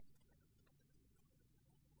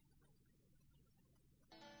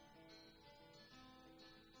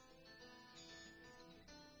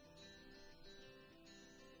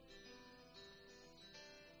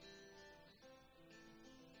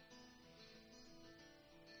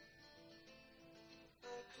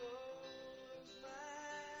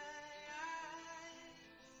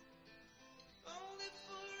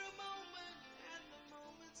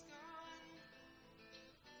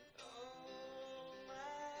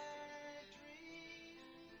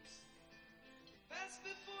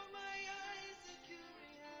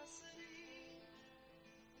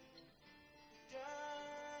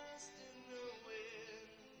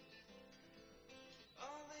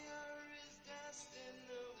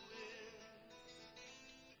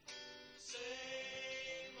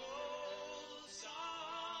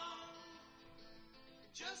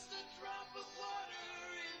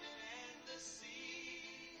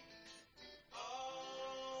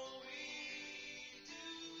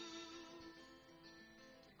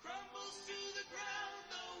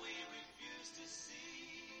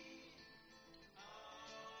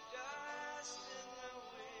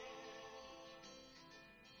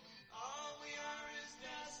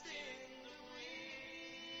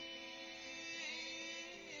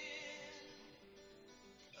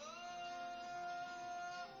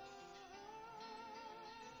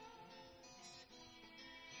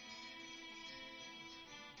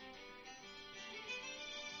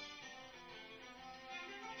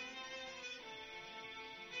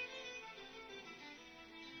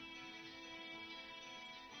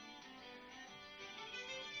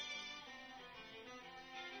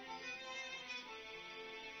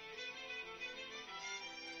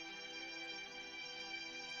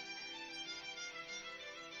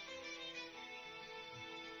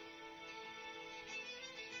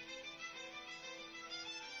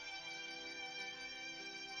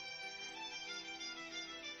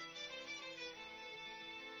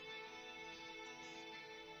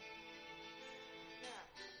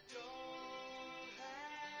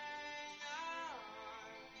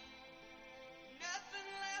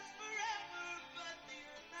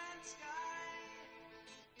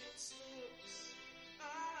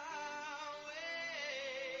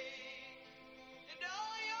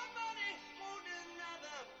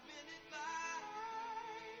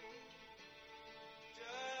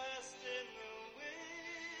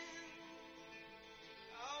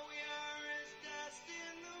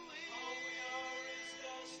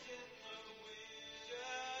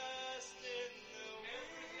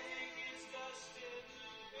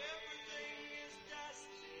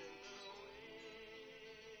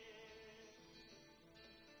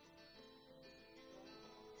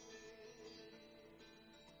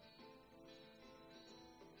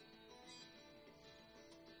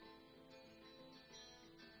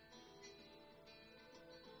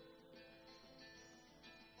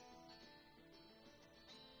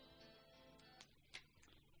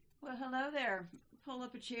Well, hello there. Pull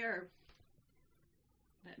up a chair.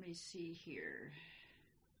 Let me see here.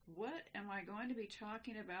 What am I going to be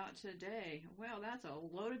talking about today? Well, that's a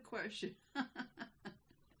loaded question.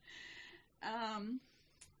 um,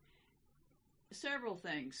 Several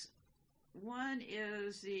things. One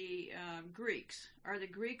is the Greeks. Are the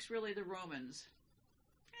Greeks really the Romans?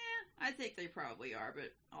 I think they probably are,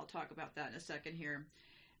 but I'll talk about that in a second here.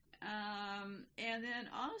 And then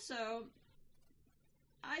also,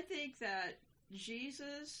 I think that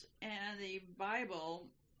Jesus and the Bible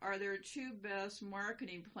are their two best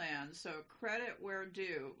marketing plans. So credit where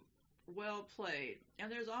due. Well played.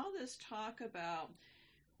 And there's all this talk about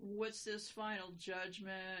what's this final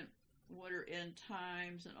judgment, what are end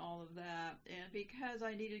times, and all of that. And because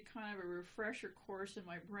I needed kind of a refresher course in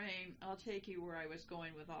my brain, I'll take you where I was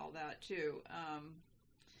going with all that too.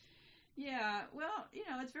 Yeah, well,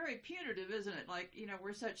 it's very punitive, isn't it? Like,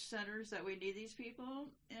 we're such sinners that we need these people.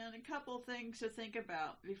 And a couple things to think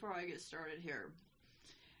about before I get started here.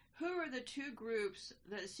 Who are the two groups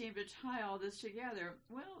that seem to tie all this together?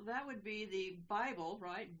 Well, that would be the Bible,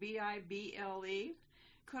 right? Bible.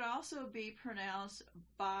 Could also be pronounced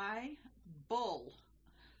Bull.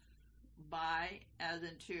 By as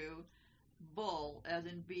in to, bull as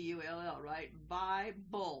in Bull, right?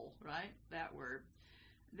 Bible, right? That word.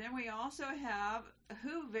 Then we also have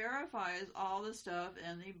who verifies all the stuff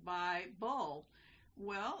in the Bible.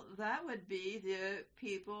 Well, that would be the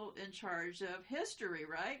people in charge of history,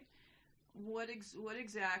 right? What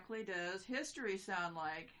exactly does history sound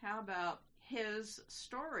like? How about his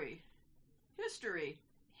story? History,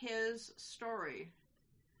 his story.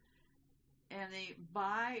 And the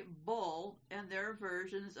Bible and their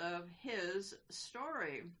versions of his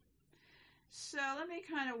story. So let me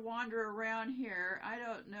kind of wander around here. I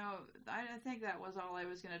don't know. I think that was all I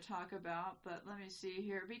was going to talk about, but let me see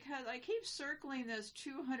here. Because I keep circling this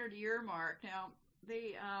 200-year mark. Now,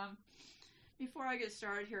 before I get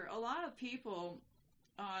started here, a lot of people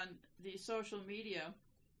on the social media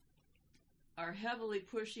are heavily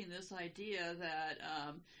pushing this idea that,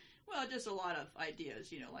 just a lot of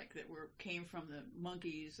ideas, like that we came from the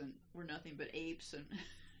monkeys and we're nothing but apes and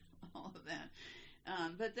all of that.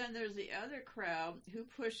 But then there's the other crowd who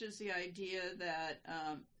pushes the idea that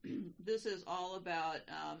this is all about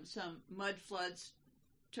some mud floods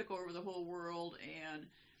took over the whole world, and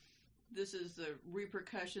this is the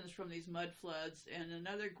repercussions from these mud floods. And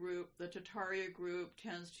another group, the Tataria group,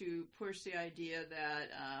 tends to push the idea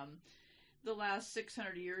that the last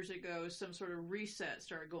 600 years ago, some sort of reset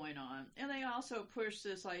started going on. And they also push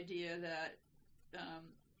this idea that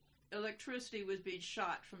electricity was being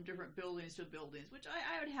shot from different buildings to buildings, which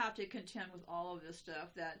I would have to contend with all of this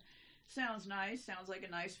stuff. That sounds nice, sounds like a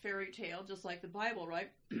nice fairy tale, just like the Bible, right?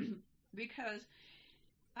 Because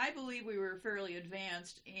I believe we were fairly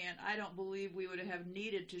advanced, and I don't believe we would have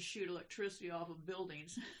needed to shoot electricity off of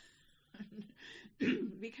buildings.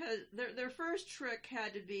 Because their first trick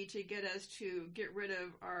had to be to get us to get rid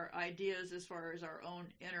of our ideas as far as our own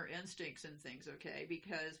inner instincts and things, okay?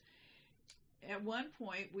 Because at one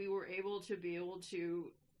point we were able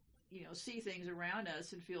to see things around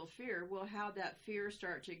us and feel fear. Well, how'd that fear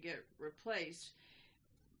start to get replaced?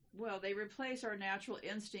 Well, they replace our natural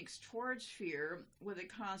instincts towards fear with a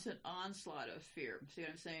constant onslaught of fear. See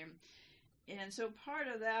what I'm saying? And so part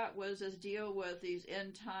of that was this deal with these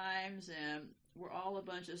end times, and we're all a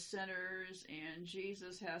bunch of sinners, and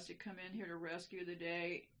Jesus has to come in here to rescue the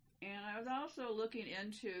day. And I was also looking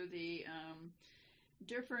into the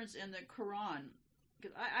difference in the Quran.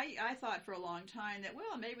 Because I thought for a long time that,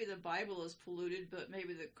 well, maybe the Bible is polluted, but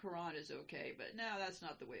maybe the Quran is okay. But no, that's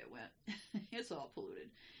not the way it went. It's all polluted.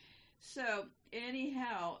 So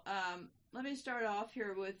anyhow, let me start off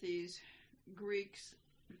here with these Greeks.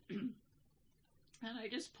 And I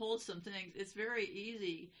just pulled some things. It's very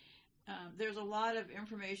easy. There's a lot of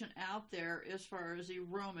information out there as far as the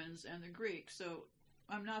Romans and the Greeks. So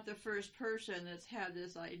I'm not the first person that's had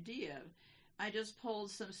this idea. I just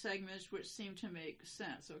pulled some segments which seem to make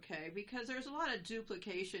sense, okay? Because there's a lot of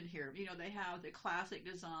duplication here. They have the classic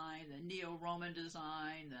design, the Neo-Roman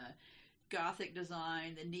design, the Gothic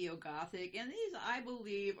design, the Neo-Gothic, and these, I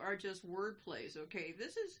believe, are just word plays, okay?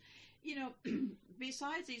 This is,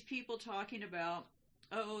 besides these people talking about,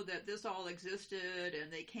 that this all existed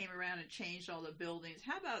and they came around and changed all the buildings,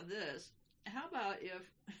 how about this? How about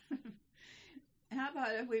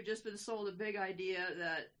if we've just been sold a big idea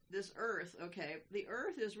that this earth, okay, the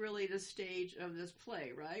earth is really the stage of this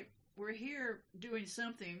play, right? We're here doing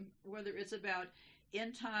something, whether it's about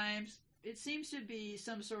end times. It seems to be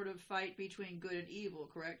some sort of fight between good and evil,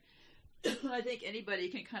 correct? I think anybody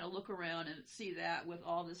can kind of look around and see that with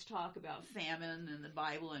all this talk about famine and the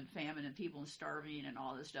Bible and famine and people starving and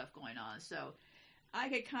all this stuff going on. So I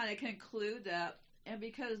could kind of conclude that, and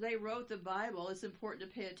because they wrote the Bible, it's important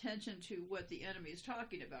to pay attention to what the enemy is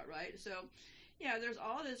talking about, right? So, yeah, there's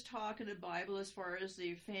all this talk in the Bible as far as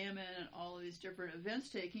the famine and all of these different events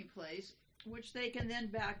taking place, which they can then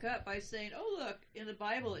back up by saying, oh, look, in the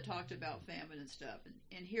Bible it talked about famine and stuff,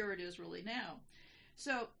 and here it is really now.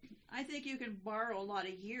 So I think you can borrow a lot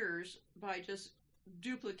of years by just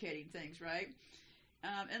duplicating things, right?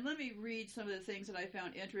 And let me read some of the things that I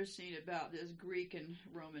found interesting about this Greek and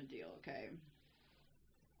Roman deal, okay?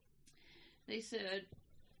 They said,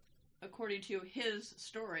 according to his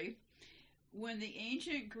story, when the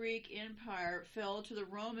ancient Greek Empire fell to the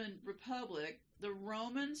Roman Republic, the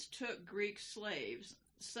Romans took Greek slaves,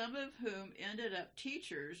 some of whom ended up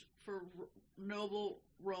teachers for noble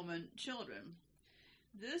Roman children.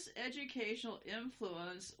 This educational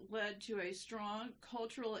influence led to a strong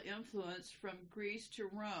cultural influence from Greece to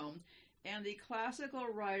Rome, and the classical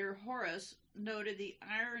writer Horace noted the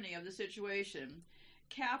irony of the situation.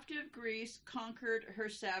 Captive Greece conquered her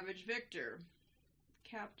savage victor.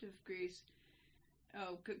 Captive Greece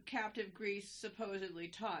supposedly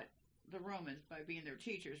taught the Romans by being their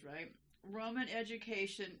teachers, right? Roman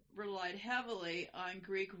education relied heavily on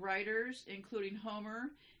Greek writers, including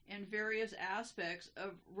Homer, and various aspects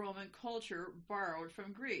of Roman culture borrowed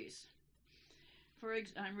from Greece.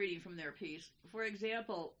 I'm reading from their piece. For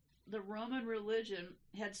example, the Roman religion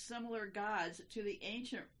had similar gods to the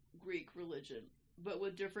ancient Greek religion, but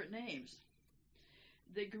with different names.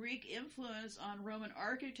 The Greek influence on Roman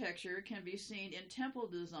architecture can be seen in temple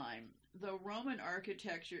design, though Roman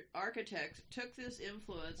architects took this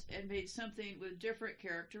influence and made something with different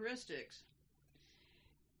characteristics.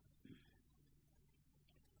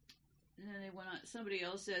 And then they went on, somebody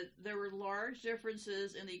else said, there were large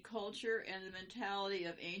differences in the culture and the mentality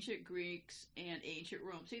of ancient Greeks and ancient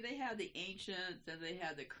Rome. See, they had the ancient, then they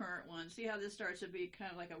had the current one. See how this starts to be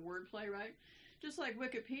kind of like a wordplay, right? Just like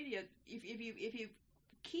Wikipedia, if you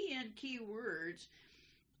key in keywords,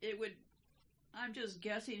 it would, I'm just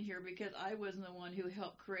guessing here because I wasn't the one who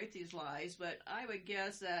helped create these lies, but I would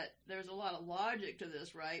guess that there's a lot of logic to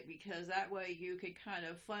this, right? Because that way you could kind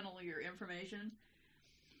of funnel your information.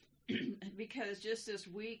 Because just this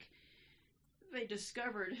week, they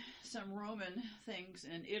discovered some Roman things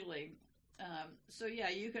in Italy. So yeah,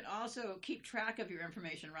 you can also keep track of your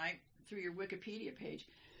information, right? Through your Wikipedia page.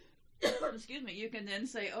 Excuse me. You can then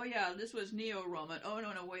say, oh yeah, this was Neo-Roman. Oh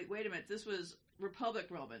no, wait a minute. This was Republic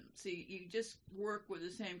Roman. See, you just work with the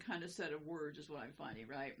same kind of set of words is what I'm finding,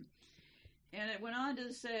 right? And it went on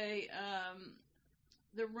to say,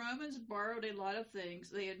 the Romans borrowed a lot of things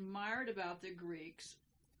they admired about the Greeks,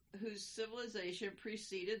 whose civilization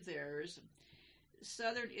preceded theirs.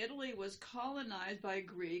 Southern Italy was colonized by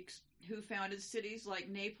Greeks who founded cities like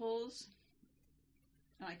Naples,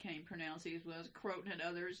 I can't even pronounce these ones, Croton and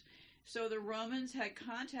others. So the Romans had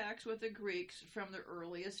contacts with the Greeks from the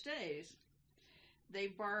earliest days. They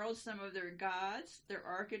borrowed some of their gods, their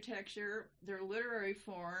architecture, their literary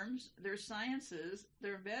forms, their sciences,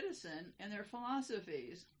 their medicine, and their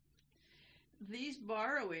philosophies. These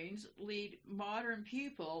borrowings lead modern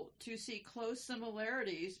people to see close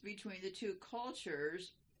similarities between the two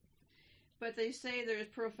cultures, but they say there's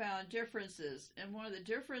profound differences. And one of the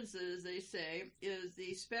differences, they say, is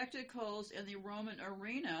the spectacles in the Roman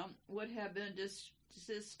arena would have been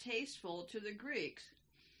distasteful to the Greeks.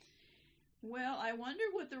 Well, I wonder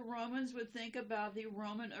what the Romans would think about the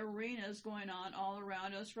Roman arenas going on all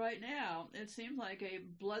around us right now. It seems like a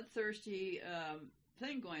bloodthirsty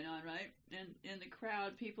thing going on, right? And in the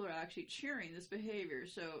crowd, people are actually cheering this behavior.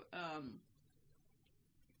 So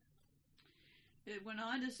it went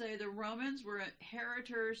on to say the Romans were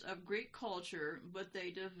inheritors of Greek culture, but they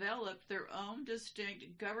developed their own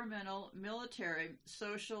distinct governmental, military,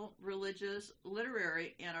 social, religious,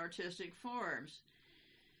 literary, and artistic forms.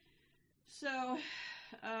 So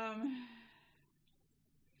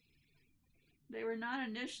they were not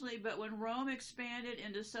initially, but when Rome expanded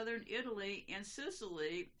into southern Italy and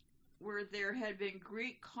Sicily, where there had been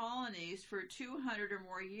Greek colonies for 200 or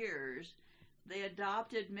more years, they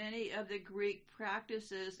adopted many of the Greek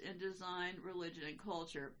practices in design, religion, and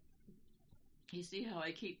culture. You see how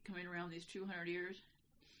I keep coming around these 200 years?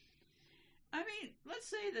 I mean, let's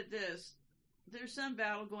say that there's some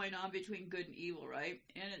battle going on between good and evil, right?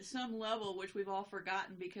 And at some level, which we've all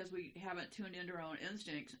forgotten because we haven't tuned into our own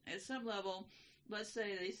instincts, at some level, let's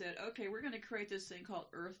say they said, okay, we're going to create this thing called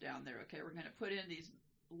Earth down there, okay? We're going to put in these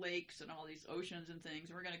lakes and all these oceans and things,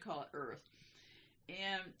 and we're going to call it Earth.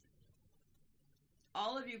 And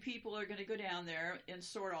all of you people are going to go down there and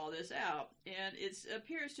sort all this out. And it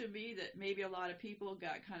appears to me that maybe a lot of people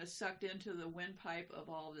got kind of sucked into the windpipe of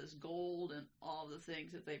all this gold and all the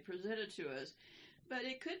things that they presented to us. But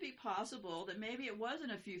it could be possible that maybe it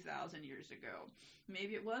wasn't a few thousand years ago.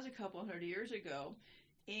 Maybe it was a couple hundred years ago.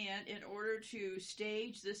 And in order to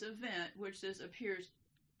stage this event, which this appears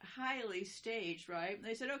highly staged, right?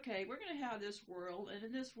 They said, okay, we're going to have this world, and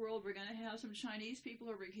in this world we're going to have some Chinese people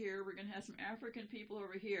over here, we're going to have some African people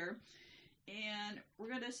over here, and we're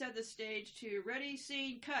going to set the stage to ready,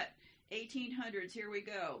 scene, cut, 1800s, here we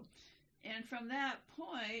go. And from that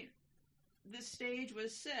point, the stage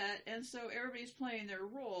was set, and so everybody's playing their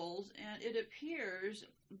roles, and it appears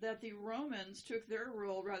that the Romans took their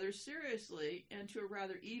role rather seriously and to a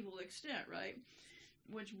rather evil extent, right?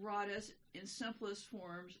 Which brought us in simplest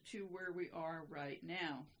forms to where we are right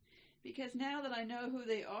now. Because now that I know who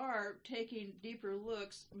they are, taking deeper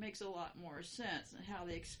looks makes a lot more sense and how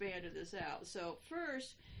they expanded this out. So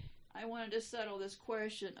first, I wanted to settle this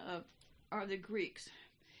question of, are the Greeks?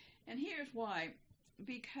 And here's why.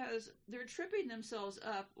 Because they're tripping themselves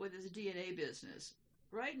up with this DNA business.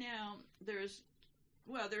 Right now, there's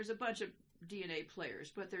a bunch of DNA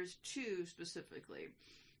players, but there's two specifically.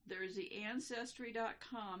 There's the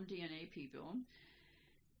Ancestry.com DNA people,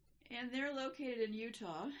 and they're located in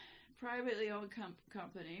Utah, privately owned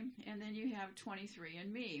company, and then you have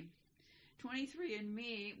 23andMe.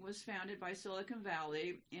 23andMe was founded by Silicon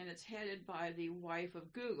Valley, and it's headed by the wife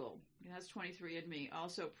of Google. That's 23andMe,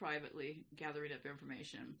 also privately gathering up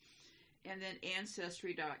information. And then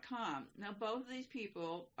Ancestry.com. Now, both of these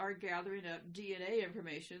people are gathering up DNA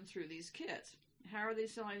information through these kits. How are they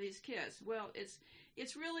selling these kits? Well,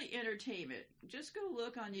 it's really entertainment. Just go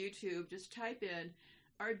look on YouTube. Just type in,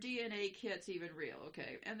 are DNA kits even real?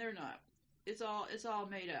 Okay, and they're not. It's all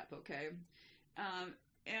made up. Okay,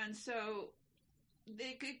 and so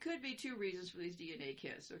it could be two reasons for these DNA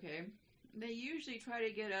kits. Okay, they usually try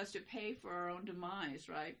to get us to pay for our own demise,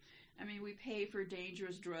 right? I mean, we pay for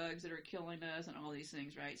dangerous drugs that are killing us and all these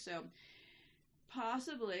things, right? So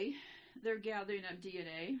possibly they're gathering up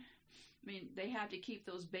DNA. I mean, they have to keep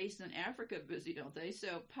those bases in Africa busy, don't they?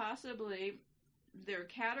 So possibly they're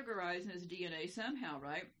categorizing as DNA somehow,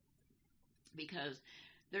 right? Because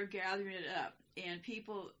they're gathering it up. And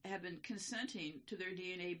people have been consenting to their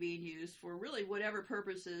DNA being used for really whatever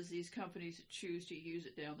purposes these companies choose to use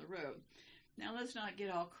it down the road. Now, let's not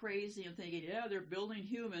get all crazy and thinking, yeah, they're building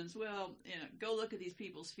humans. Well, go look at these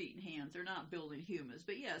people's feet and hands. They're not building humans.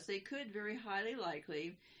 But yes, they could very highly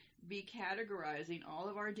likely be categorizing all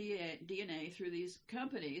of our DNA through these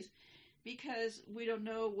companies, because we don't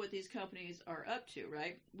know what these companies are up to,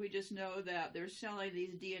 right? We just know that they're selling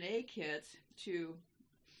these DNA kits to,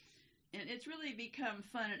 and it's really become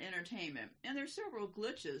fun and entertainment. And there's several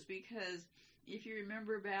glitches, because if you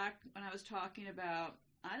remember back when I was talking about,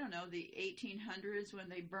 I don't know, the 1800s when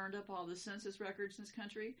they burned up all the census records in this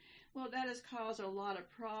country, well, that has caused a lot of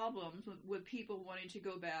problems with people wanting to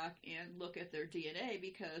go back and look at their DNA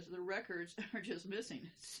because the records are just missing.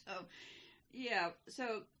 So, yeah,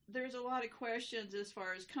 so there's a lot of questions as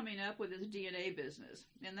far as coming up with this DNA business,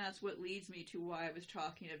 and that's what leads me to why I was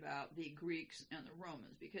talking about the Greeks and the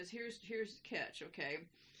Romans, because here's the catch, okay?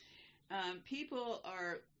 People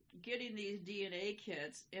are getting these DNA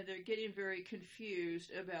kits, and they're getting very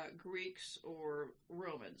confused about Greeks or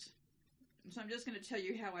Romans. So I'm just going to tell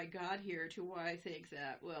you how I got here to why I think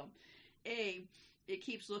that. Well, A, it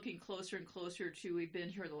keeps looking closer and closer to we've been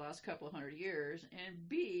here the last couple of hundred years, and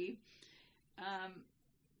B,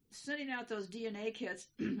 sending out those DNA kits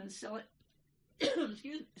and selling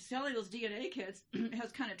those DNA kits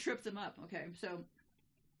has kind of tripped them up, okay? So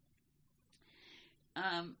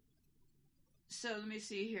let me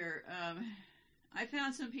see here. I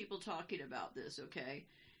found some people talking about this, okay?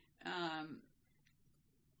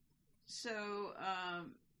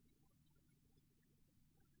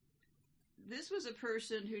 This was a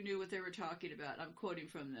person who knew what they were talking about. I'm quoting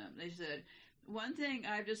from them. They said, one thing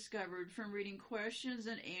I've discovered from reading questions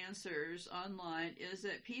and answers online is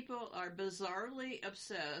that people are bizarrely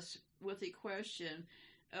obsessed with the question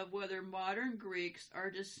of whether modern Greeks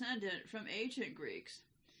are descendant from ancient Greeks.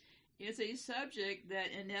 It's a subject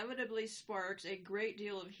that inevitably sparks a great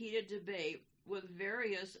deal of heated debate, with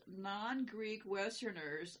various non-Greek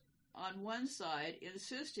Westerners on one side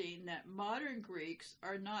insisting that modern Greeks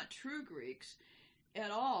are not true Greeks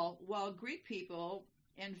at all, while Greek people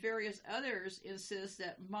and various others insist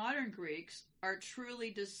that modern Greeks are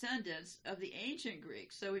truly descendants of the ancient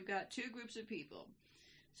Greeks. So we've got two groups of people.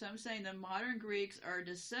 Some saying the modern Greeks are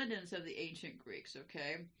descendants of the ancient Greeks,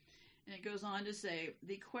 okay? And it goes on to say,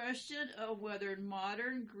 the question of whether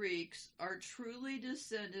modern Greeks are truly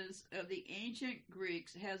descendants of the ancient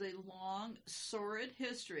Greeks has a long, sordid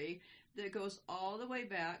history that goes all the way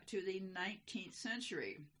back to the 19th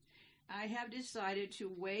century. I have decided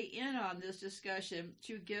to weigh in on this discussion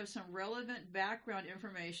to give some relevant background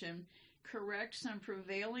information, correct some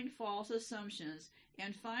prevailing false assumptions,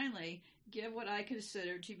 and finally, give what I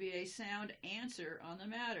consider to be a sound answer on the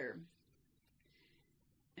matter.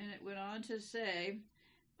 And it went on to say,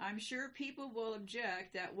 I'm sure people will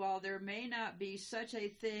object that while there may not be such a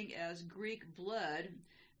thing as Greek blood,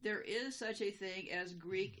 there is such a thing as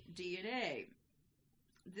Greek DNA.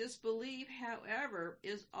 This belief, however,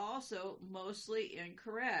 is also mostly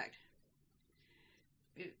incorrect.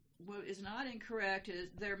 What is not incorrect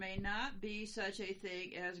is there may not be such a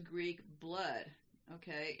thing as Greek blood.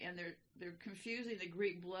 Okay, and they're confusing the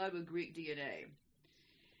Greek blood with Greek DNA.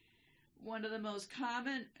 One of the most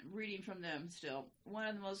common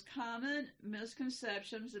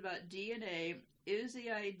misconceptions about DNA is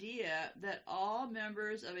the idea that all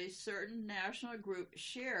members of a certain national group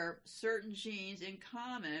share certain genes in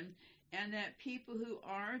common and that people who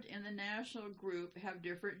aren't in the national group have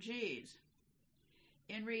different genes.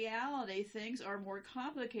 In reality, things are more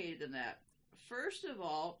complicated than that. First of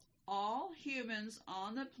all humans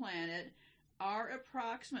on the planet are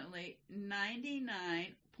approximately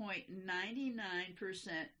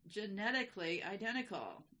 99.99% genetically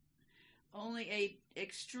identical. Only an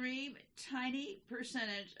extreme tiny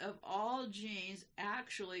percentage of all genes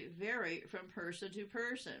actually vary from person to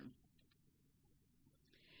person.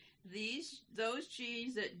 Those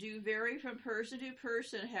genes that do vary from person to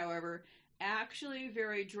person, however, actually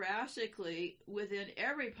vary drastically within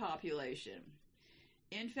every population.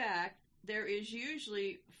 In fact, there is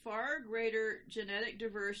usually far greater genetic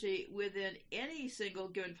diversity within any single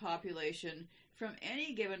given population from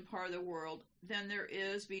any given part of the world than there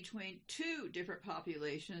is between two different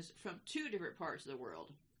populations from two different parts of the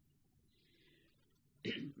world.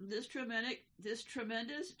 This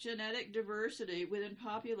tremendous genetic diversity within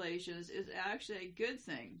populations is actually a good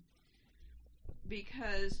thing,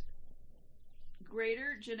 because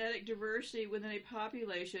greater genetic diversity within a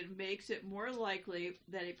population makes it more likely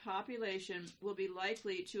that a population will be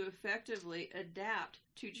likely to effectively adapt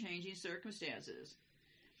to changing circumstances.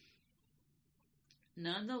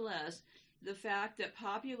 Nonetheless, the fact that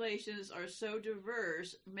populations are so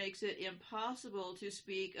diverse makes it impossible to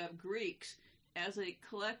speak of Greeks as a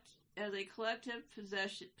collective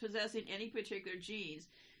possessing any particular genes,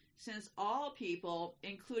 since all people,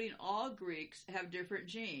 including all Greeks, have different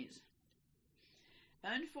genes.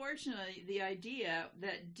 Unfortunately, the idea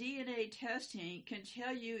that DNA testing can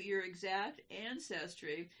tell you your exact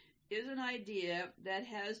ancestry is an idea that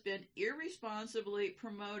has been irresponsibly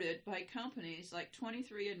promoted by companies like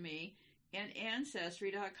 23andMe and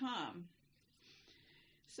Ancestry.com.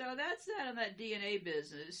 So that's that on that DNA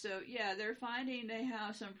business. So yeah, they're finding they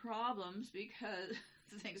have some problems because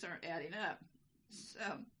things aren't adding up.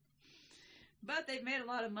 So, but they've made a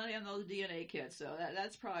lot of money on those DNA kits, so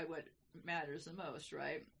that's probably what matters the most,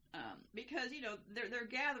 right? Because, you know, they're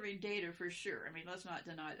gathering data for sure. I mean, let's not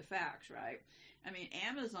deny the facts, right? I mean,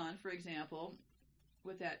 Amazon, for example,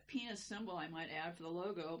 with that penis symbol, I might add, for the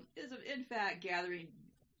logo, is in fact gathering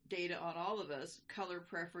data on all of us, color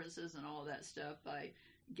preferences and all that stuff, by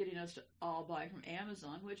getting us to all buy from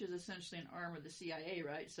Amazon, which is essentially an arm of the CIA,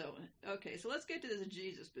 right? So, okay, so let's get to this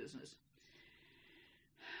Jesus business.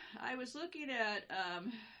 I was looking at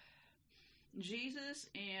Jesus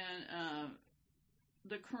and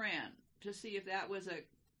the Quran to see if that was a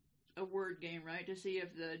word game, right? To see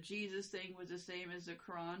if the Jesus thing was the same as the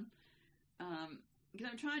Quran. Because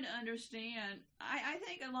I'm trying to understand. I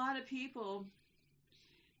think a lot of people,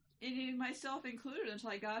 and myself included until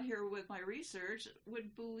I got here with my research,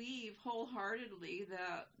 would believe wholeheartedly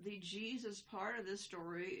that the Jesus part of this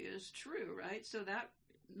story is true, right? So that,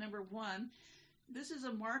 number one, this is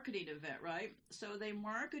a marketing event, right? So they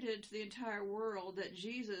marketed to the entire world that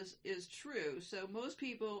Jesus is true. So most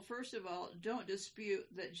people, first of all, don't dispute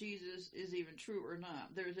that Jesus is even true or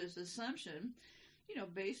not. There's this assumption, you know,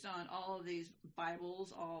 based on all of these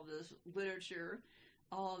Bibles, all of this literature,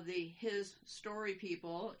 all of the his story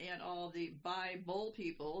people, and all of the Bible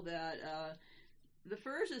people, that the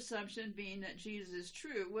first assumption being that Jesus is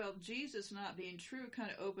true. Well, Jesus not being true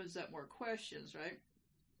kind of opens up more questions, right?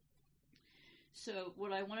 So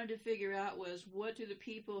what I wanted to figure out was, what do the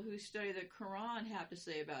people who study the Quran have to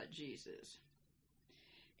say about Jesus?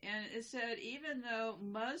 And it said, even though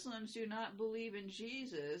Muslims do not believe in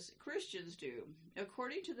Jesus, Christians do.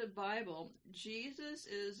 According to the Bible, Jesus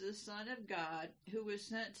is the Son of God who was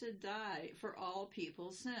sent to die for all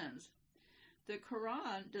people's sins. The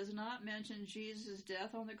Quran does not mention Jesus'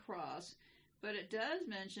 death on the cross, but it does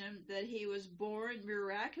mention that he was born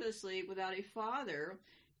miraculously without a father,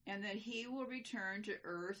 and that he will return to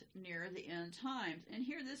earth near the end times. And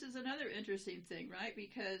here, this is another interesting thing, right?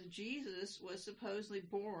 Because Jesus was supposedly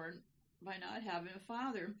born by not having a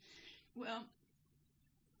father. Well,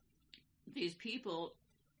 these people,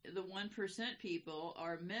 the 1% people,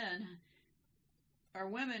 are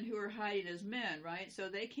women who are hiding as men, right? So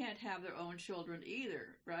they can't have their own children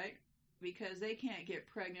either, right? Because they can't get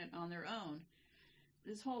pregnant on their own.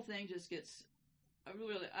 This whole thing just gets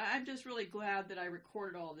I'm just really glad that I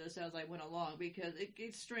recorded all this as I went along, because it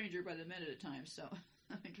gets stranger by the minute at times. So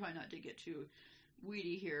I try not to get too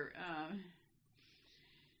weedy here.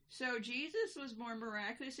 So Jesus was born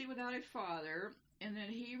miraculously without a father, and then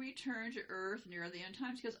he returned to earth near the end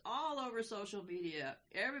times, because all over social media,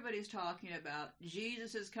 everybody's talking about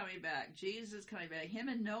Jesus is coming back. Jesus is coming back. Him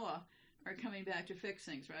and Noah are coming back to fix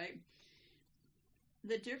things, right?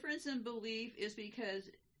 The difference in belief is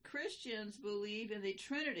because Christians believe in the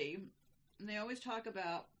Trinity, and they always talk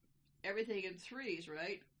about everything in threes,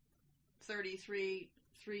 right? 33,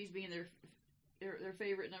 threes being their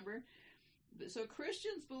favorite number. So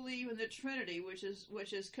Christians believe in the Trinity, which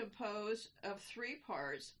is composed of three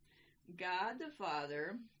parts: God the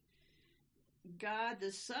Father, God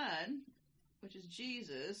the Son, which is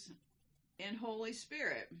Jesus, and Holy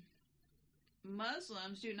Spirit.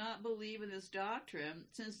 Muslims do not believe in this doctrine,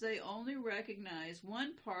 since they only recognize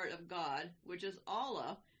one part of God, which is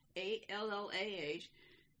Allah, A-L-L-A-H,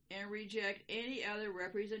 and reject any other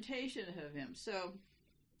representation of him. So,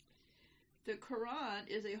 the Quran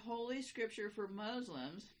is a holy scripture for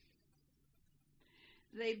Muslims.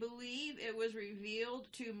 They believe it was revealed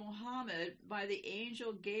to Muhammad by the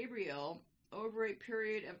angel Gabriel over a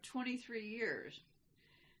period of 23 years.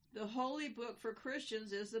 The holy book for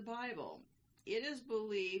Christians is the Bible. It is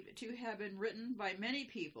believed to have been written by many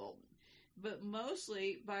people, but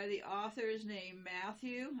mostly by the authors named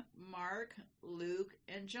Matthew, Mark, Luke,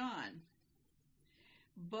 and John.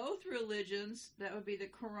 Both religions, that would be the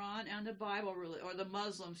Quran and the Bible, or the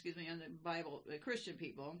Muslims, and the Bible, the Christian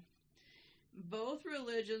people, both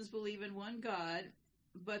religions believe in one God,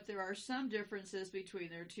 but there are some differences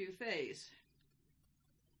between their two faiths.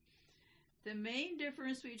 The main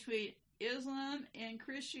difference between Islam and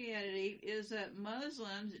Christianity is that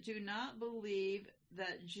Muslims do not believe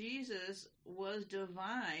that Jesus was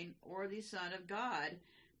divine or the Son of God,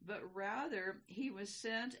 but rather he was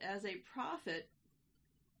sent as a prophet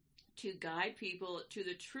to guide people to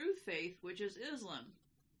the true faith, which is Islam.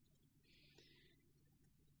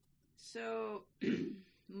 So,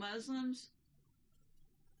 Muslims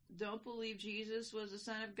don't believe Jesus was the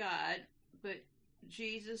Son of God, but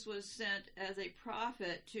Jesus was sent as a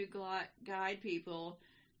prophet to guide people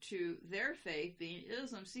to their faith, being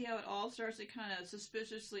Islam. See how it all starts to kind of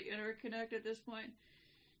suspiciously interconnect at this point?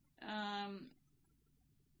 And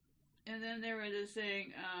then they were just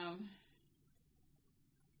saying,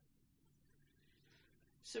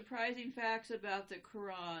 surprising facts about the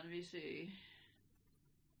Quran. Let me see.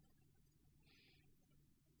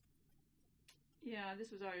 Yeah,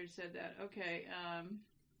 this was already said that. Okay.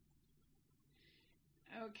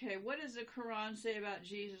 Okay, what does the Quran say about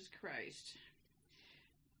Jesus Christ?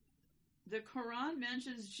 The Quran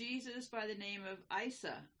mentions Jesus by the name of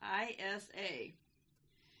Isa, I-S-A.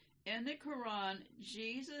 In the Quran,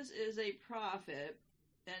 Jesus is a prophet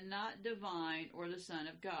and not divine or the Son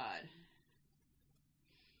of God.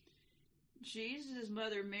 Jesus'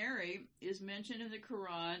 mother Mary is mentioned in the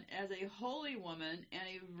Quran as a holy woman and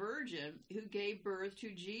a virgin who gave birth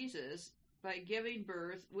to Jesus by giving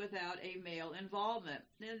birth without a male involvement.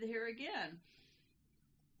 And here again,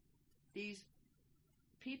 these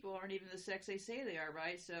people aren't even the sex they say they are,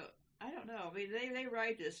 right? So, I don't know. I mean, they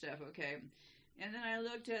write this stuff, okay? And then I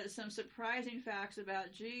looked at some surprising facts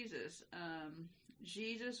about Jesus.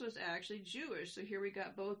 Jesus was actually Jewish, so here we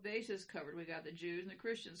got both bases covered. We got the Jews and the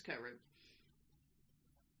Christians covered.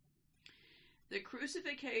 The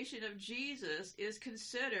crucifixion of Jesus is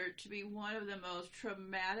considered to be one of the most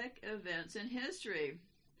traumatic events in history.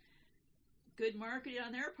 Good marketing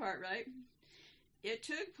on their part, right? It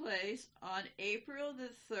took place on April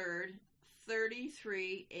the 3rd,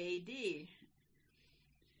 33 A.D.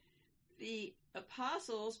 The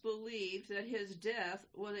apostles believed that his death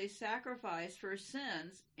was a sacrifice for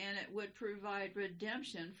sins and it would provide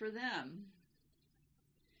redemption for them.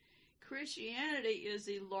 Christianity is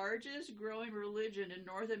the largest growing religion in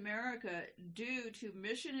North America due to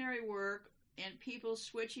missionary work and people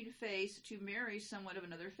switching faiths to marry someone of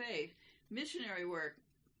another faith. Missionary work.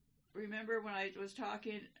 Remember when I was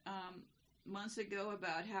talking months ago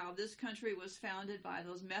about how this country was founded by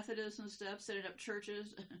those Methodists and stuff, setting up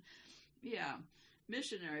churches. Yeah,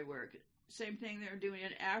 missionary work. Same thing they're doing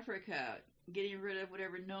in Africa, getting rid of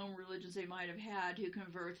whatever known religions they might have had to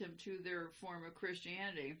convert them to their form of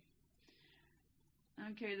Christianity.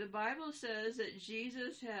 Okay, the Bible says that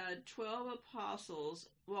Jesus had 12 apostles,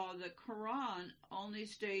 while the Quran only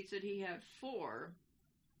states that he had 4.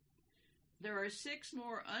 There are 6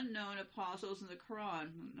 more unknown apostles in the Quran.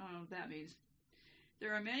 I don't know what that means.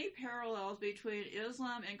 There are many parallels between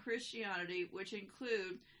Islam and Christianity, which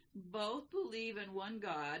include both believe in one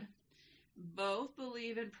God, both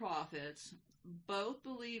believe in prophets, both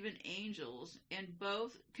believe in angels, and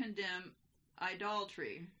both condemn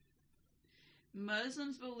idolatry.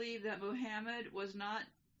 Muslims believe that Muhammad was not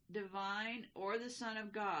divine or the Son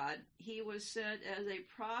of God. He was sent as a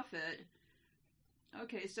prophet.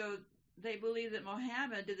 Okay, so they believe that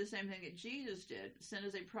Muhammad did the same thing that Jesus did, sent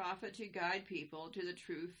as a prophet to guide people to the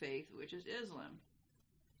true faith, which is Islam.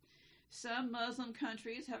 Some Muslim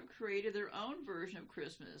countries have created their own version of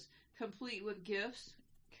Christmas, complete with gifts,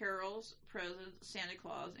 carols, presents, Santa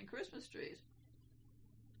Claus, and Christmas trees.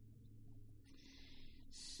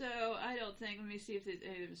 So I don't think, let me see if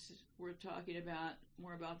it's worth talking about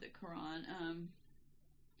more about the Quran.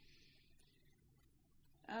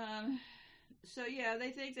 So yeah,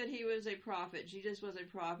 they think that he was a prophet. Jesus was a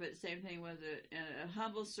prophet. Same thing with a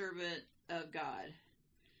humble servant of God.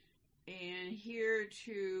 And here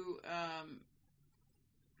to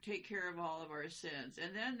take care of all of our sins.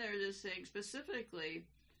 And then there's this thing specifically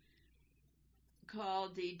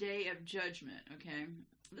called the Day of Judgment, okay?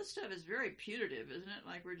 This stuff is very putative, isn't it?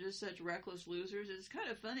 Like we're just such reckless losers. It's kind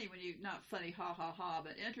of funny when you, not funny, ha ha ha,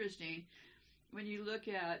 but interesting when you look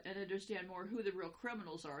at and understand more who the real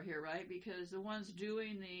criminals are here, right? Because the ones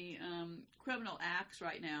doing the criminal acts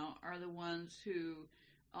right now are the ones who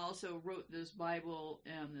also wrote this Bible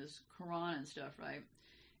and this Quran and stuff, right?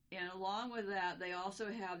 And along with that, they also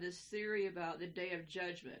have this theory about the Day of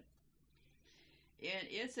Judgment. And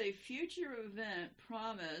it's a future event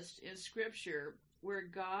promised in Scripture where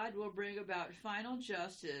God will bring about final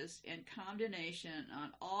justice and condemnation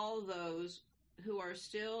on all those who are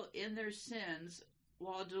still in their sins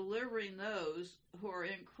while delivering those who are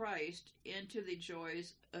in Christ into the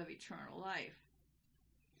joys of eternal life.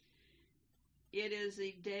 It is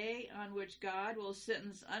the day on which God will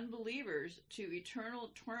sentence unbelievers to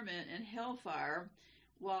eternal torment and hellfire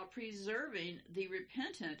while preserving the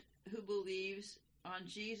repentant who believes on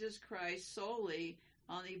Jesus Christ solely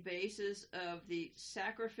on the basis of the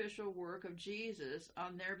sacrificial work of Jesus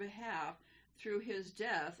on their behalf through his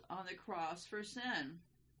death on the cross for sin.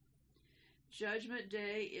 Judgment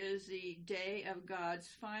Day is the day of God's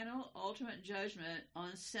final ultimate judgment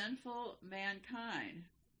on sinful mankind.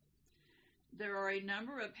 There are a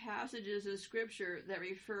number of passages of Scripture that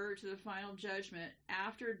refer to the final judgment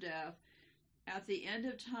after death at the end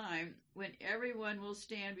of time when everyone will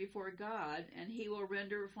stand before God and he will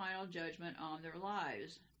render final judgment on their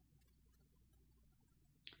lives.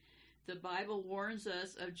 The Bible warns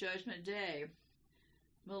us of Judgment Day.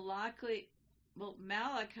 Malachi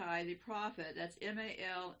the prophet, that's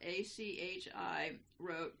Malachi,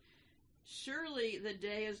 wrote, "Surely the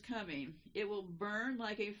day is coming. It will burn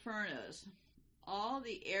like a furnace. All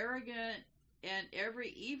the arrogant and every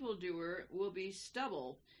evildoer will be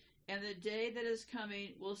stubble, and the day that is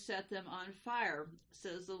coming will set them on fire,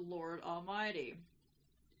 says the Lord Almighty.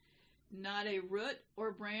 Not a root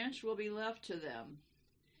or branch will be left to them."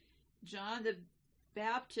 John the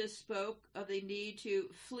Baptist spoke of the need to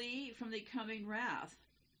flee from the coming wrath.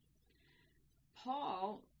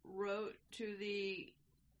 Paul wrote to the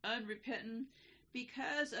unrepentant,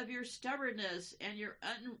 "Because of your stubbornness and your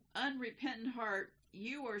unrepentant heart,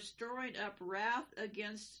 you are storing up wrath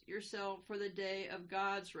against yourself for the day of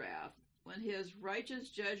God's wrath, when his righteous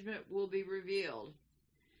judgment will be revealed.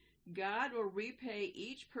 God will repay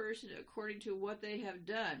each person according to what they have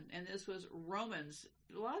done." And this was Romans.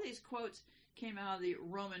 A lot of these quotes came out of the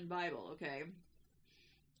Roman Bible, okay?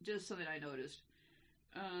 Just something I noticed.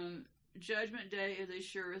 Judgment Day is a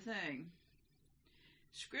sure thing.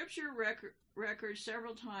 Scripture records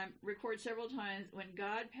several times when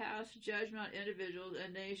God passed judgment on individuals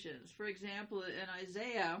and nations. For example, in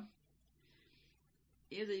Isaiah,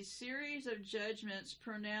 is a series of judgments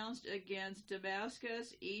pronounced against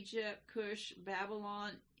Damascus, Egypt, Cush,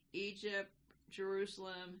 Babylon, Egypt,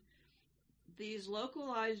 Jerusalem. These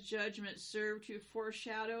localized judgments serve to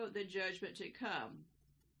foreshadow the judgment to come.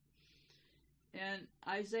 And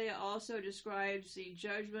Isaiah also describes the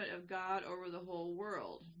judgment of God over the whole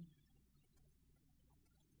world.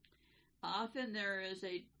 Often there is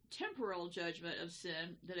a temporal judgment of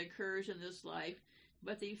sin that occurs in this life,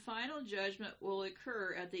 but the final judgment will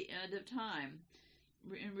occur at the end of time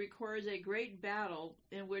and records a great battle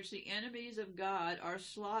in which the enemies of God are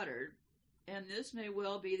slaughtered, and this may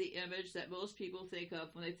well be the image that most people think of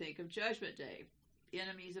when they think of Judgment Day,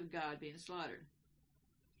 enemies of God being slaughtered.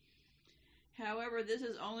 However, this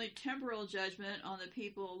is only temporal judgment on the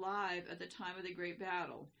people alive at the time of the great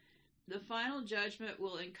battle. The final judgment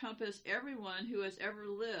will encompass everyone who has ever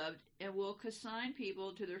lived and will consign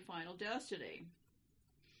people to their final destiny.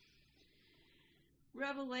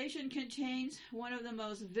 Revelation contains one of the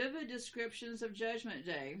most vivid descriptions of Judgment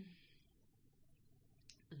Day.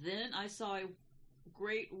 Then I saw a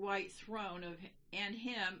great white throne and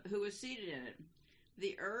him who was seated in it.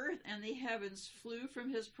 The earth and the heavens flew from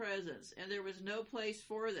his presence, and there was no place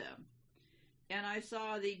for them. And I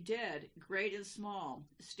saw the dead, great and small,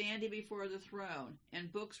 standing before the throne,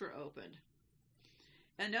 and books were opened.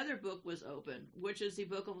 Another book was opened, which is the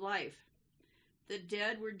book of life. The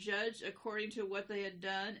dead were judged according to what they had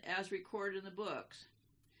done, as recorded in the books.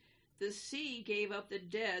 The sea gave up the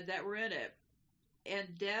dead that were in it,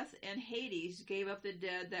 and death and Hades gave up the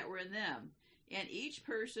dead that were in them. And each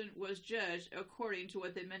person was judged according to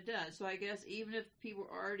what they'd been done. So I guess even if people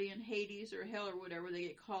are already in Hades or hell or whatever, they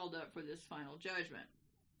get called up for this final judgment.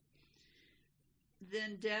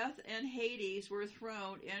 Then death and Hades were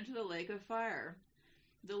thrown into the lake of fire.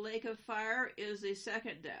 The lake of fire is the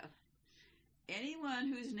second death. Anyone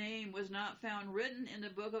whose name was not found written in the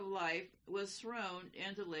book of life was thrown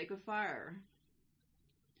into the lake of fire.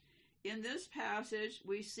 In this passage,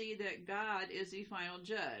 we see that God is the final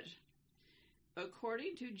judge.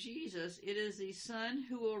 According to Jesus, it is the Son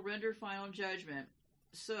who will render final judgment,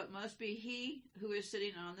 so it must be he who is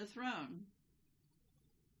sitting on the throne.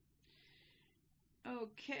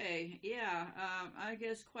 Okay, yeah, I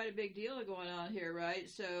guess quite a big deal going on here, right?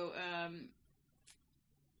 So,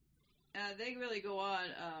 they really go on.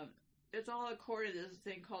 It's all according to this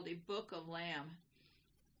thing called the Book of Lamb.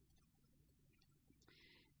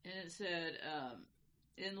 And it said,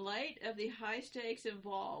 in light of the high stakes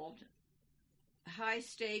involved,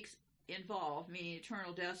 meaning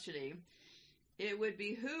eternal destiny, it would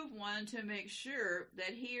behoove one to make sure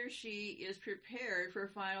that he or she is prepared for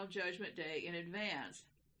final judgment day in advance.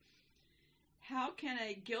 How can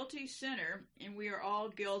a guilty sinner, and we are all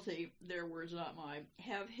guilty, their words not mine,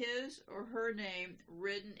 have his or her name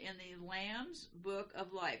written in the Lamb's Book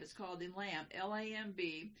of Life? It's called the Lamb,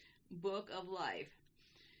 L-A-M-B, Book of Life.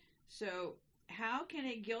 So, how can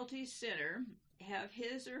a guilty sinner have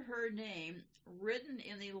his or her name written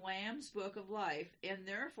in the Lamb's Book of Life, and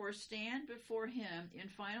therefore stand before him in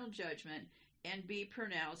final judgment and be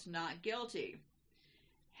pronounced not guilty?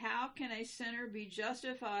 How can a sinner be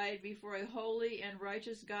justified before a holy and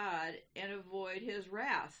righteous God and avoid his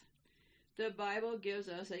wrath? The Bible gives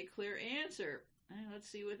us a clear answer. Let's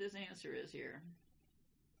see what this answer is here.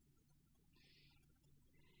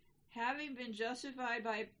 Having been justified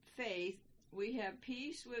by faith, we have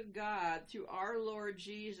peace with God through our Lord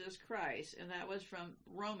Jesus Christ. And that was from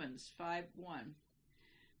Romans 5:1.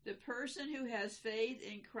 The person who has faith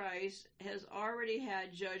in Christ has already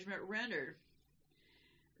had judgment rendered.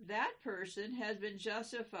 That person has been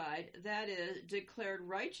justified, that is, declared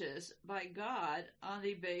righteous by God on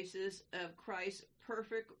the basis of Christ's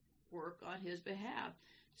perfect work on his behalf.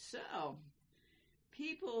 So,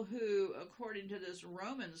 people who, according to this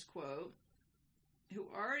Romans quote, who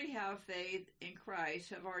already have faith in Christ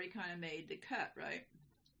have already kind of made the cut, right?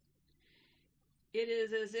 It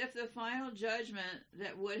is as if the final judgment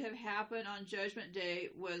that would have happened on Judgment Day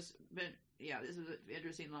this is an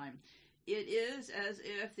interesting line. It is as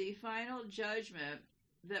if the final judgment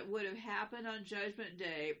that would have happened on Judgment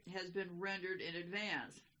Day has been rendered in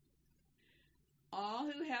advance. All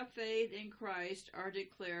who have faith in Christ are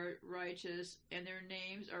declared righteous, and their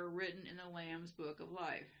names are written in the Lamb's Book of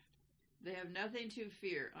Life. They have nothing to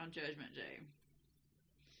fear on Judgment Day.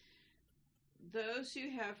 Those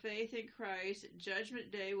who have faith in Christ,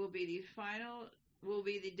 Judgment Day will be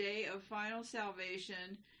the day of final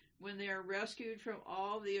salvation, when they are rescued from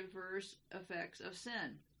all the adverse effects of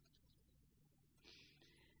sin.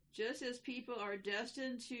 Just as people are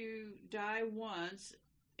destined to die once,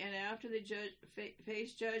 and after they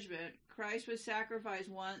face judgment, Christ was sacrificed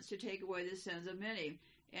once to take away the sins of many,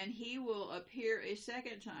 and he will appear a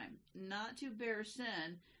second time, not to bear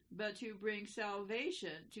sin, but to bring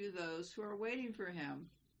salvation to those who are waiting for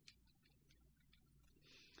him.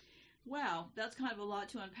 Wow, that's kind of a lot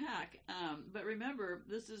to unpack. But remember,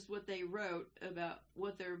 this is what they wrote about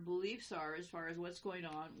what their beliefs are as far as what's going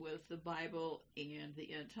on with the Bible and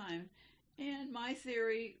the end time. And my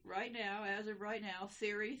theory right now, as of right now,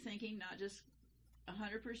 theory, thinking, not just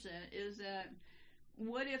 100%, is that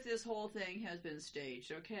what if this whole thing has been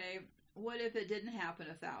staged, okay? What if it didn't happen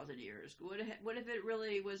 1,000 years? What if it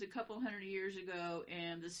really was a couple hundred years ago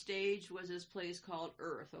and the stage was this place called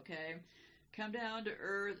Earth, okay? Come down to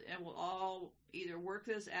Earth and we'll all either work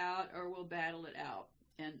this out or we'll battle it out.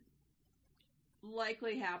 And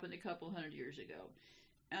likely happened a couple hundred years ago.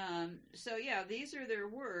 So yeah, these are their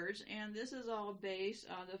words, and this is all based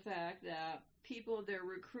on the fact that people they're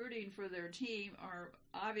recruiting for their team are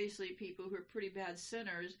obviously people who are pretty bad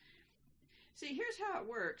sinners. See, here's how it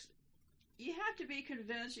works. You have to be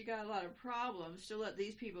convinced you got a lot of problems to let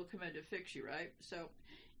these people come in to fix you, right? So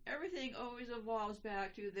everything always evolves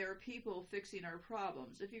back to their people fixing our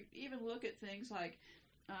problems. If you even look at things like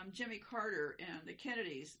Jimmy Carter and the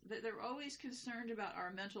Kennedys, they're always concerned about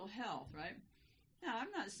our mental health, right? Now,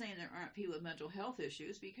 I'm not saying there aren't people with mental health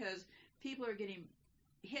issues, because people are getting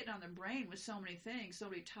hit on the brain with so many things, so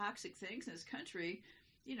many toxic things in this country,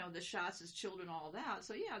 the shots as children, all that.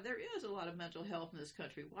 So yeah, there is a lot of mental health in this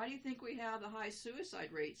country. Why do you think we have the high suicide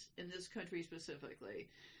rates in this country specifically?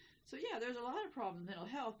 So yeah, there's a lot of problems with mental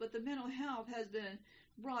health, but the mental health has been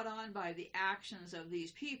brought on by the actions of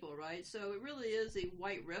these people, right? So it really is a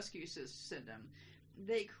white rescue syndrome.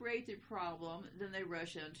 They create the problem, then they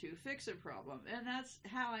rush in to fix the problem. And that's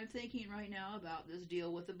how I'm thinking right now about this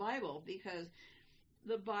deal with the Bible, because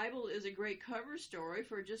the Bible is a great cover story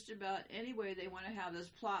for just about any way they want to have this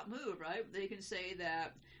plot move, right? They can say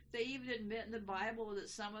that they even admit in the Bible that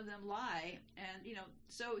some of them lie. And,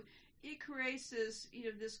 so it creates this,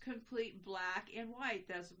 this complete black and white.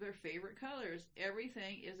 That's their favorite colors.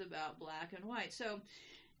 Everything is about black and white. So,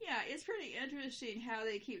 yeah, it's pretty interesting how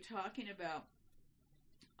they keep talking about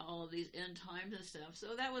all of these end times and stuff.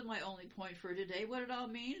 So that was my only point for today. What it all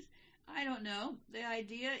means, I don't know. The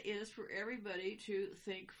idea is for everybody to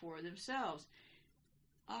think for themselves.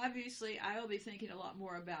 Obviously, I will be thinking a lot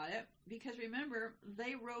more about it, because remember,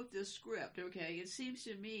 they wrote this script, okay? It seems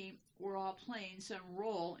to me we're all playing some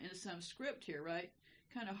role in some script here, right?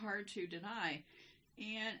 Kind of hard to deny.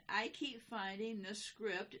 And I keep finding this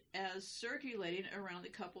script as circulating around the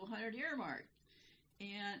couple hundred year mark.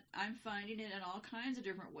 And I'm finding it in all kinds of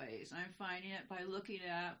different ways. I'm finding it by looking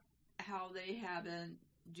at how they have been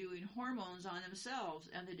doing hormones on themselves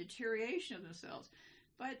and the deterioration of themselves.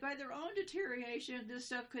 But by their own deterioration, this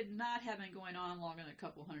stuff could not have been going on longer than a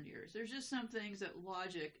couple hundred years. There's just some things that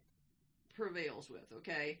logic prevails with,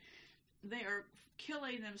 okay? They are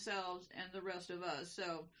killing themselves and the rest of us.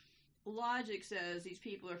 So logic says these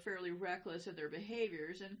people are fairly reckless in their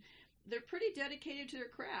behaviors, and they're pretty dedicated to their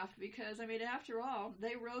craft, because, after all,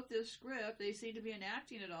 they wrote this script. They seem to be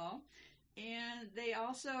enacting it all. And they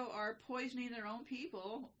also are poisoning their own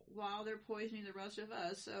people while they're poisoning the rest of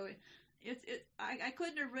us. So I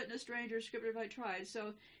couldn't have written a stranger script if I tried.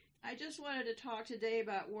 So I just wanted to talk today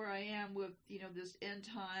about where I am with, this end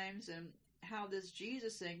times and how this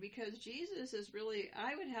Jesus thing, because Jesus is really,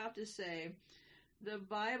 I would have to say, the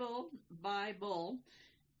Bible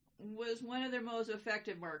was one of their most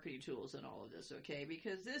effective marketing tools in all of this, okay?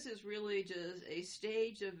 Because this is really just a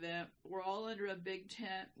staged event. We're all under a big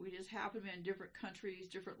tent. We just happen to be in different countries,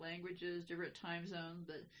 different languages, different time zones,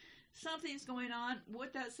 but something's going on.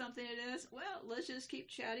 What that something it is, well, let's just keep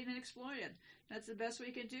chatting and exploring it. That's the best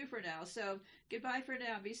we can do for now. So goodbye for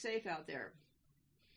now. Be safe out there.